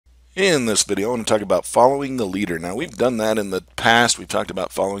In this video, I want to talk about following the leader. Now, we've done that in the past. We've talked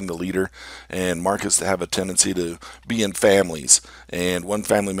about following the leader, and markets have a tendency to be in families, and one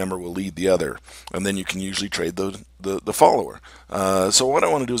family member will lead the other, and then you can usually trade the follower. So what I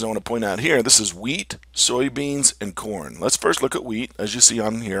want to do is I want to point out here, this is wheat, soybeans, and corn. Let's first look at wheat. As you see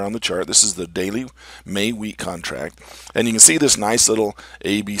on here on the chart, this is the daily May wheat contract, and you can see this nice little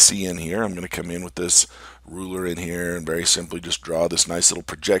ABC in here. I'm going to come in with this ruler in here and very simply just draw this nice little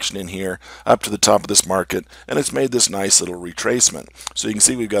projection in here up to the top of this market, and it's made this nice little retracement. So you can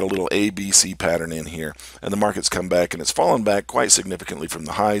see we've got a little ABC pattern in here, and the market's come back and it's fallen back quite significantly from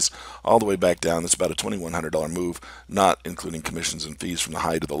the highs all the way back down. That's about a $2,100 move, not including commissions and fees from the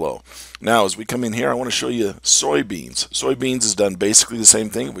high to the low. Now as we come in here, I want to show you soybeans. Soybeans has done basically the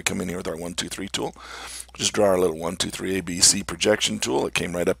same thing. If we come in here with our 1, 2, 3 tool, just draw our little 1, 2, 3 ABC projection tool. It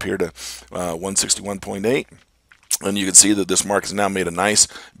came right up here to 161.8. And you can see that this market has now made a nice,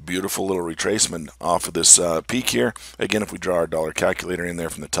 beautiful little retracement off of this peak here. Again, if we draw our dollar calculator in there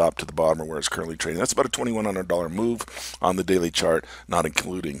from the top to the bottom of where it's currently trading, that's about a $2,100 move on the daily chart, not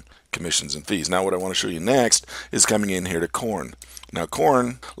including commissions and fees. Now what I want to show you next is coming in here to corn. Now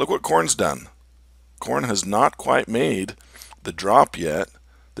corn, look what corn's done. Corn has not quite made the drop yet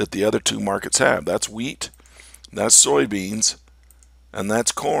that the other two markets have. That's wheat, that's soybeans, and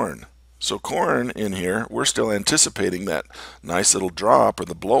that's corn. So corn in here, we're still anticipating that nice little drop or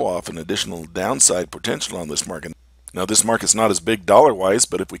the blow off and additional downside potential on this market. Now this market's not as big dollar-wise,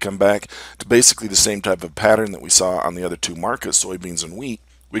 but if we come back to basically the same type of pattern that we saw on the other two markets, soybeans and wheat,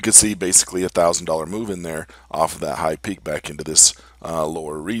 we could see basically a $1,000 move in there off of that high peak back into this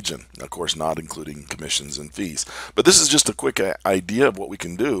lower region. Of course, not including commissions and fees. But this is just a quick idea of what we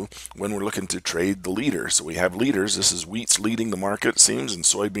can do when we're looking to trade the leader. So we have leaders. This is wheat's leading the market, it seems, and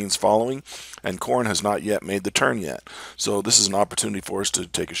soybeans following, and corn has not yet made the turn yet. So this is an opportunity for us to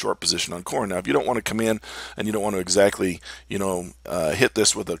take a short position on corn. Now, if you don't want to come in and you don't want to exactly, hit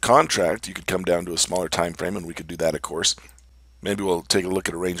this with a contract, you could come down to a smaller time frame, and we could do that, of course. Maybe we'll take a look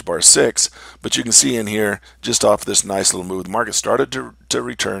at a range bar 6, but you can see in here, just off this nice little move, the market started to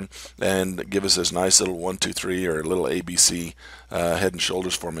return and give us this nice little 1, 2, 3 or a little ABC head and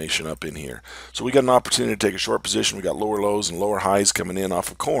shoulders formation up in here. So we got an opportunity to take a short position. We got lower lows and lower highs coming in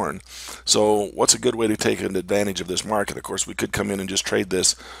off of corn. So what's a good way to take advantage of this market? Of course, we could come in and just trade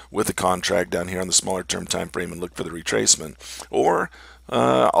this with a contract down here on the smaller term time frame and look for the retracement. Or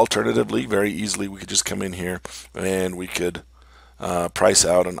alternatively, very easily, we could just come in here and we could price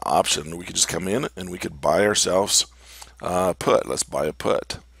out an option. We could just come in and we could buy ourselves put. Let's buy a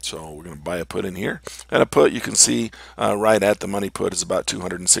put. So we're going to buy a put in here. And a put, you can see right at the money put is about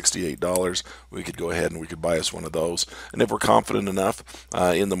 $268. We could go ahead and we could buy us one of those. And if we're confident enough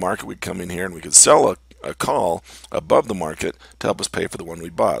in the market, we'd come in here and we could sell a call above the market to help us pay for the one we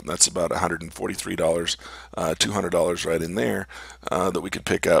bought. And that's about $143, $200 right in there that we could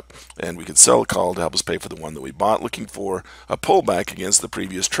pick up, and we could sell a call to help us pay for the one that we bought, looking for a pullback against the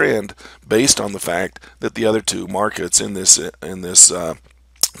previous trend based on the fact that the other two markets in this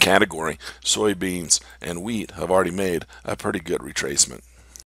category, soybeans and wheat, have already made a pretty good retracement.